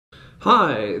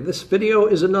Hi, this video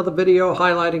is another video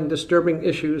highlighting disturbing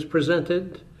issues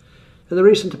presented in the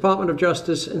recent Department of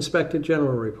Justice Inspector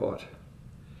General report.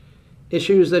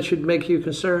 Issues that should make you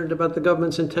concerned about the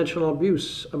government's intentional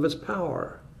abuse of its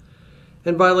power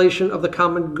and violation of the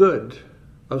common good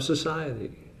of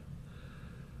society.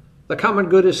 The common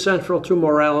good is central to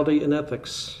morality and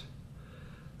ethics.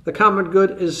 The common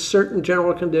good is certain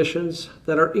general conditions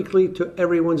that are equally to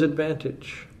everyone's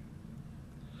advantage.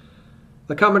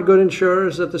 The common good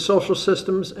ensures that the social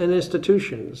systems and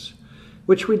institutions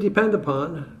which we depend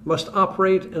upon must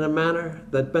operate in a manner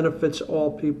that benefits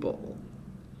all people.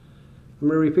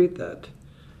 Let me repeat that.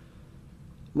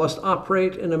 Must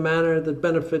operate in a manner that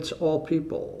benefits all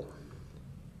people.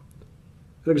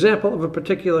 An example of a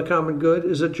particular common good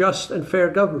is a just and fair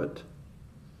government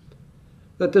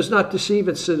that does not deceive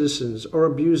its citizens or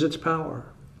abuse its power.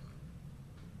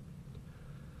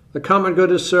 The common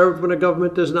good is served when a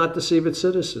government does not deceive its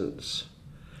citizens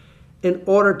in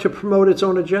order to promote its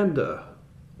own agenda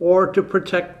or to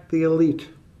protect the elite.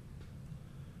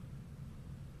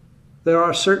 There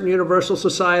are certain universal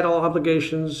societal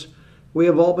obligations we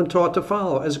have all been taught to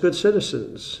follow as good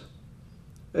citizens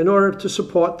in order to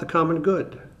support the common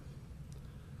good.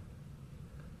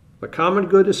 The common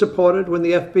good is supported when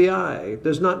the FBI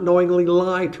does not knowingly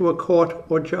lie to a court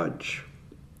or judge.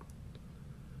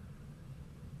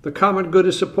 The common good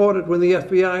is supported when the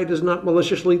FBI does not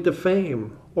maliciously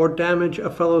defame or damage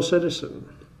a fellow citizen.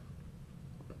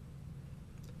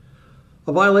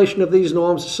 A violation of these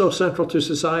norms is so central to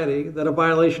society that a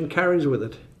violation carries with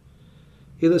it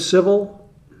either civil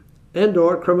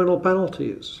and/or criminal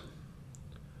penalties.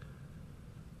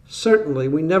 Certainly,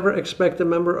 we never expect a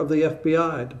member of the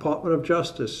FBI, Department of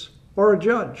Justice, or a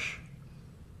judge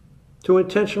to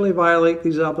intentionally violate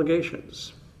these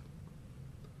obligations.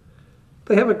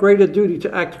 They have a greater duty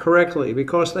to act correctly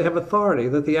because they have authority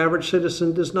that the average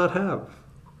citizen does not have.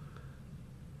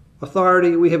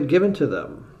 Authority we have given to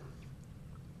them.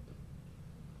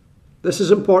 This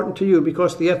is important to you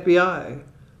because the FBI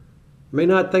may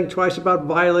not think twice about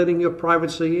violating your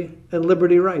privacy and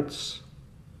liberty rights.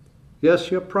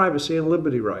 Yes, your privacy and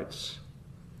liberty rights.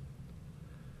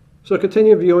 So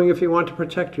continue viewing if you want to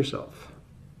protect yourself.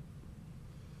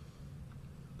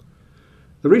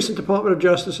 The recent Department of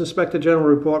Justice Inspector General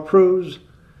report proves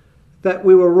that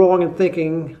we were wrong in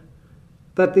thinking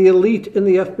that the elite in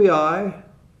the FBI,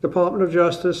 Department of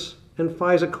Justice, and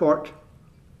Fisa court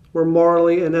were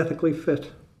morally and ethically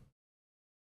fit.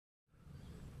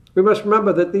 We must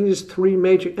remember that these three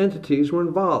major entities were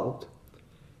involved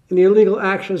in the illegal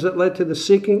actions that led to the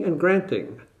seeking and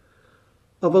granting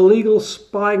of illegal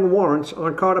spying warrants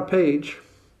on Carter Page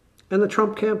and the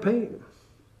Trump campaign.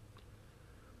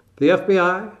 The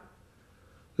FBI,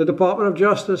 the Department of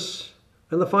Justice,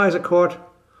 and the Fisa court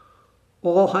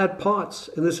all had parts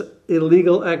in this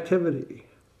illegal activity.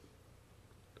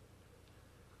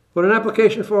 When an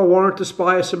application for a warrant to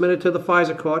spy is submitted to the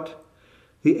Fisa court,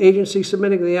 the agency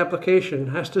submitting the application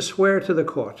has to swear to the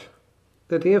court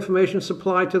that the information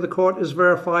supplied to the court is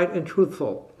verified and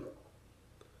truthful.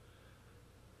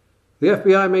 The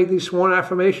FBI made these sworn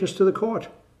affirmations to the court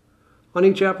on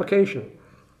each application.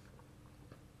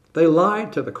 They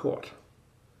lied to the court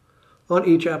on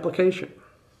each application.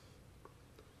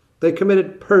 They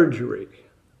committed perjury.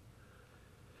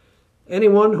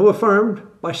 Anyone who affirmed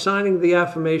by signing the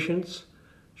affirmations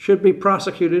should be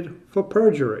prosecuted for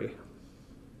perjury.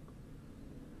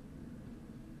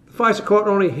 The Fisa court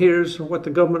only hears what the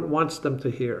government wants them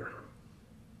to hear.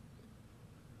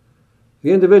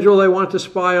 The individual they want to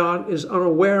spy on is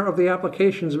unaware of the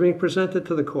applications being presented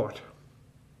to the court.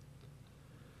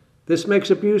 This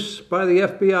makes abuse by the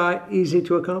FBI easy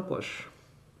to accomplish.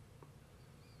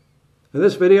 In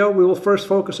this video, we will first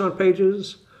focus on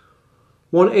pages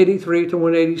 183 to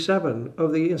 187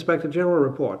 of the Inspector General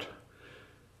report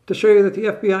to show you that the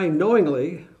FBI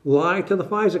knowingly lied to the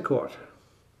Fisa court.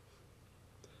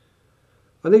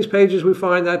 On these pages, we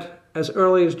find that as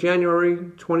early as January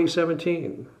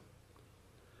 2017,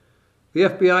 the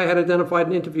FBI had identified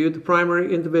and interviewed the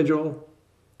primary individual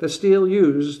that Steele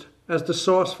used as the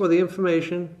source for the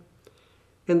information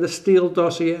in the Steele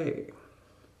dossier.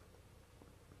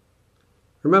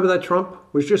 Remember that Trump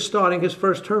was just starting his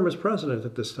first term as president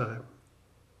at this time.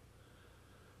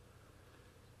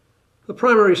 The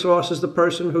primary source is the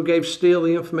person who gave Steele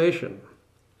the information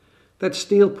that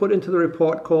Steele put into the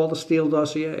report called the Steele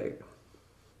dossier.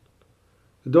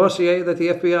 The dossier that the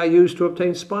FBI used to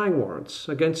obtain spying warrants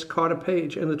against Carter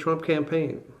Page and the Trump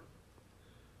campaign.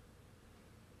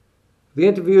 The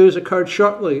interviews occurred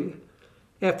shortly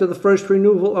after the first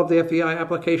renewal of the FBI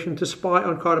application to spy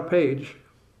on Carter Page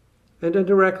and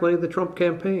indirectly the Trump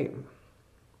campaign.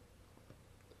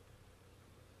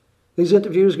 These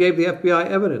interviews gave the FBI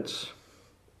evidence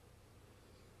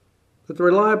that the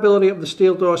reliability of the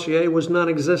Steele dossier was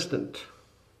non-existent.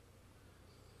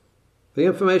 The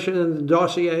information in the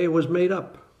dossier was made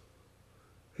up.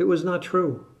 It was not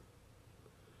true.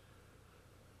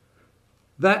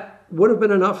 That would have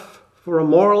been enough for a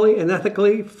morally and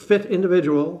ethically fit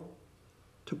individual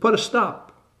to put a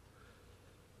stop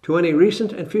to any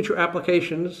recent and future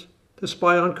applications to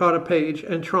spy on Carter Page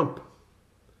and Trump.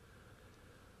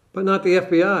 But not the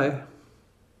FBI.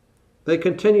 They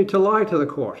continued to lie to the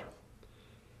court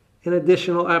in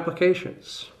additional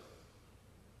applications.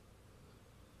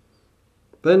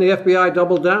 Then the FBI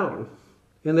doubled down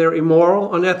in their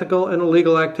immoral, unethical, and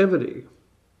illegal activity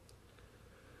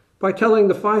by telling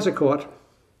the Fisa court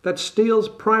that Steele's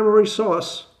primary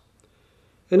source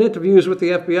in interviews with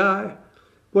the FBI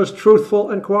was truthful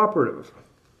and cooperative.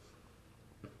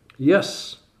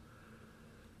 Yes,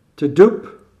 to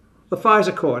dupe the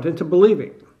Fisa court into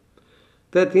believing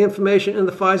that the information in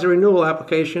the Fisa renewal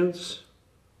applications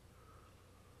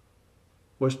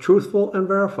was truthful and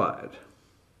verified.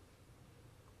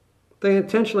 They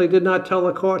intentionally did not tell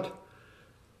the court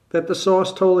that the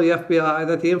source told the FBI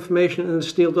that the information in the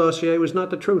Steele dossier was not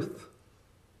the truth.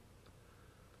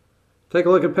 Take a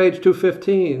look at page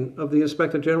 215 of the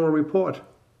Inspector General report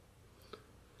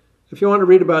if you want to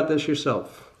read about this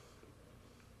yourself.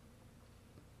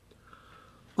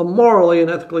 A morally and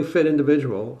ethically fit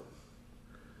individual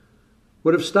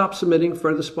would have stopped submitting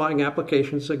further spying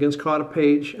applications against Carter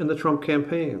Page and the Trump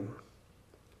campaign.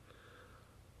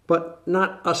 But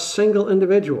not a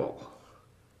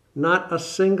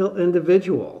single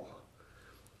individual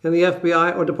in the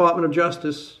FBI or Department of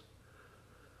Justice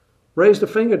raised a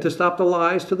finger to stop the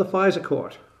lies to the Fisa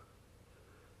court.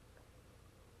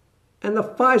 And the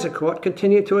Fisa court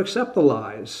continued to accept the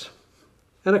lies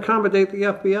and accommodate the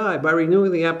FBI by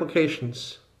renewing the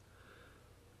applications,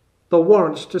 the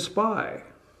warrants to spy,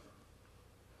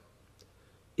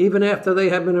 even after they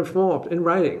had been informed in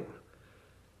writing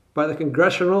by the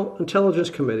Congressional Intelligence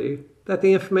Committee that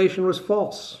the information was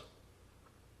false.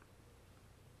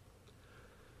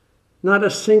 Not a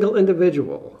single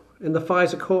individual in the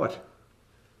Fisa court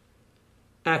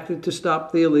acted to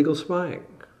stop the illegal spying.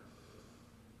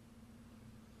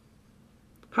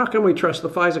 How can we trust the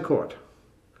Fisa court,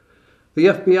 the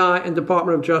FBI and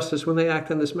Department of Justice when they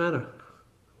act in this manner?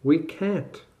 We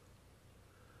can't.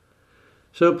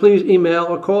 So please email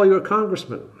or call your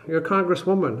congressman, your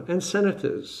congresswoman, and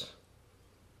senators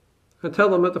and tell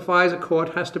them that the Fisa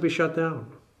court has to be shut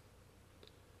down.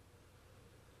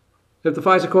 If the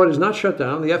Fisa court is not shut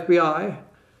down, the FBI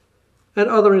and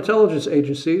other intelligence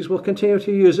agencies will continue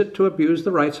to use it to abuse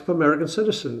the rights of American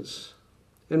citizens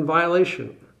in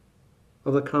violation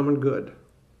of the common good.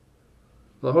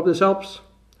 Well, I hope this helps.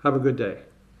 Have a good day.